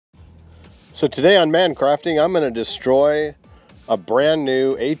So today on Mancrafting, I'm going to destroy a brand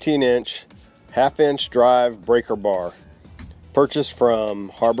new 18-inch, half-inch drive breaker bar purchased from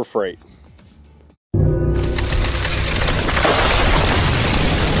Harbor Freight.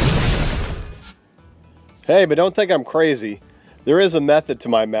 Hey, but don't think I'm crazy. There is a method to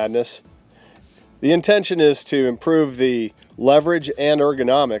my madness. The intention is to improve the leverage and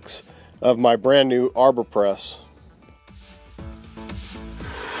ergonomics of my brand new arbor press.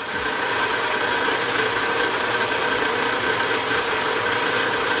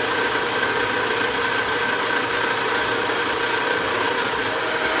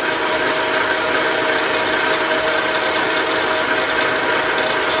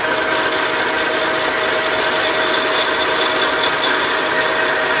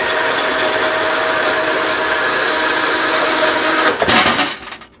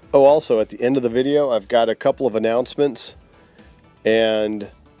 Oh, also at the end of the video, I've got a couple of announcements, and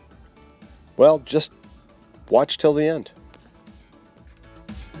well, just watch till the end.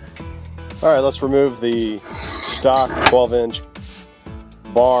 All right, let's remove the stock 12-inch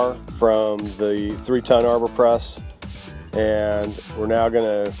bar from the 3-ton arbor press, and we're now going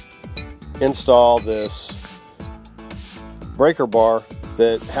to install this breaker bar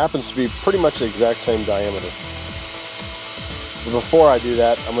that happens to be pretty much the exact same diameter. But before I do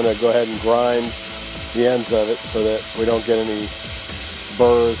that, I'm going to go ahead and grind the ends of it so that we don't get any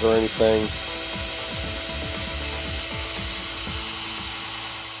burrs or anything.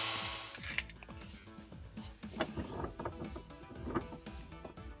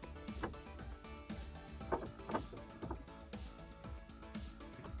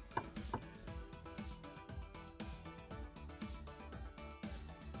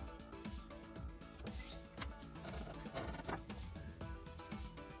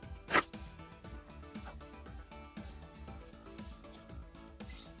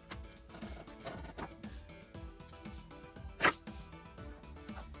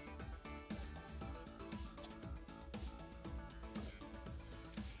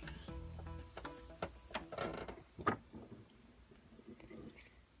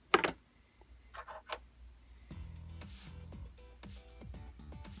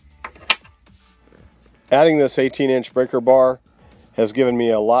 Adding this 18-inch breaker bar has given me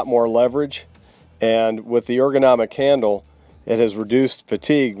a lot more leverage, and with the ergonomic handle, it has reduced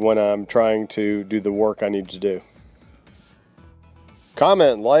fatigue when I'm trying to do the work I need to do.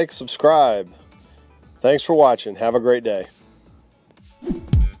 Comment, like, subscribe. Thanks for watching. Have a great day.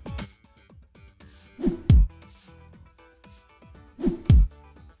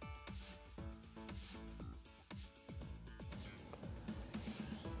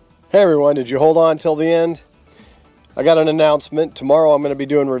 Hey everyone, did you hold on till the end? I got an announcement. Tomorrow I'm going to be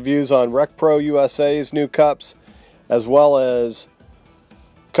doing reviews on Rec Pro USA's new cups, as well as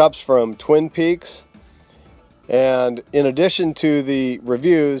cups from Twin Peaks. And in addition to the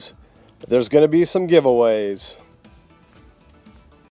reviews, there's going to be some giveaways.